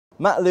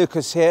Matt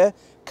Lucas here,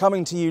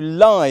 coming to you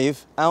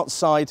live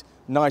outside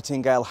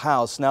Nightingale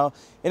House. Now,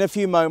 in a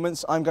few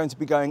moments, I'm going to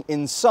be going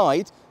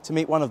inside to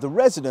meet one of the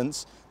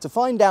residents to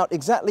find out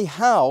exactly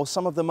how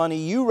some of the money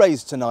you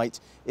raised tonight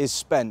is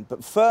spent.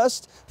 But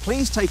first,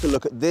 please take a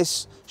look at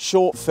this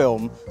short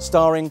film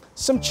starring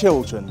some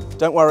children.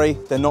 Don't worry,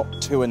 they're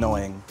not too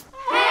annoying.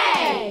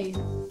 Hey!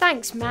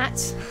 Thanks, Matt.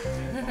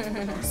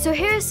 So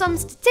here are some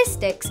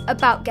statistics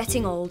about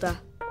getting older.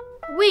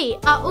 We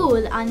are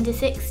all under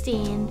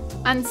 16.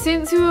 And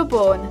since we were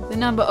born, the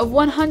number of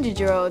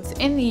 100-year-olds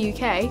in the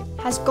UK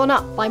Has gone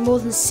up by more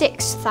than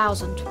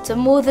 6,000. To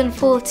more than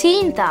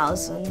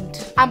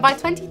 14,000. And by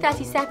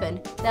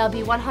 2037, there'll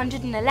be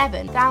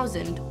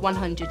 111,000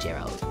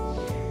 100-year-olds.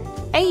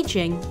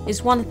 Ageing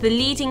is one of the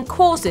leading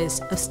causes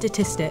of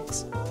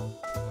statistics.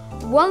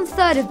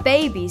 1/3 of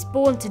babies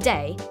born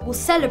today will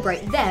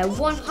celebrate their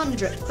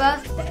 100th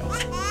birthday.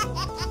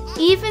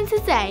 Even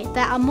today,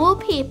 there are more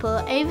people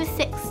over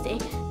 60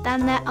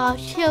 than there are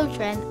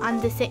children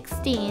under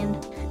 16.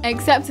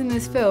 except in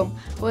this film,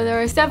 where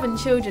there are 7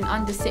 children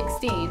under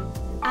 16.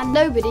 And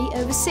nobody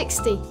over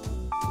 60.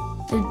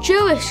 The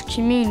Jewish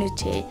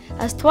community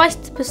has twice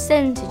the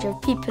percentage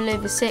of people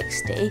over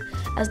 60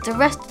 as the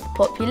rest of the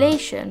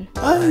population.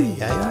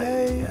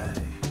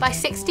 By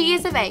 60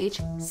 years of age,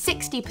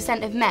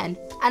 60% of men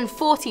and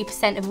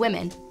 40% of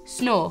women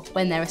snore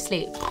when they're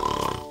asleep.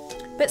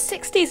 But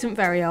 60 isn't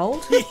very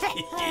old.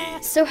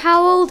 So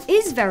how old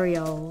is very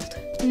old?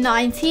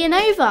 90 and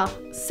over.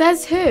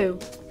 Says who?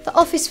 The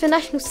Office for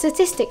National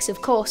Statistics,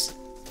 of course.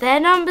 Their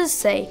numbers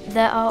say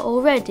there are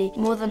already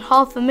more than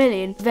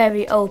 500,000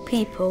 very old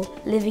people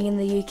living in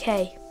the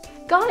UK.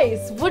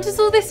 Guys, what does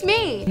all this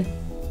mean?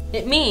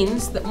 It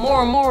means that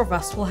more and more of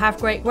us will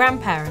have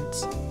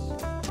great-grandparents.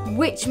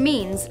 Which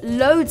means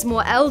loads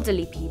more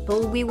elderly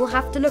people we will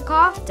have to look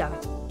after.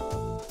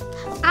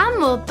 And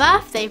more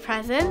birthday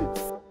presents.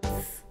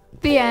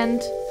 The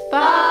end.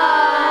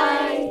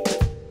 Bye!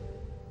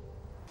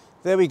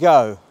 There we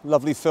go,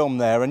 lovely film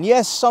there. And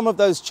yes, some of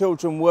those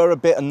children were a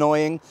bit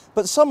annoying,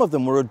 but some of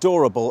them were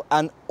adorable,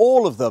 and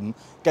all of them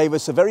gave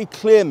us a very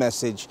clear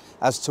message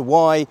as to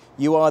why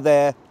you are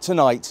there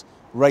tonight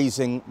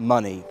raising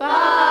money. Bye!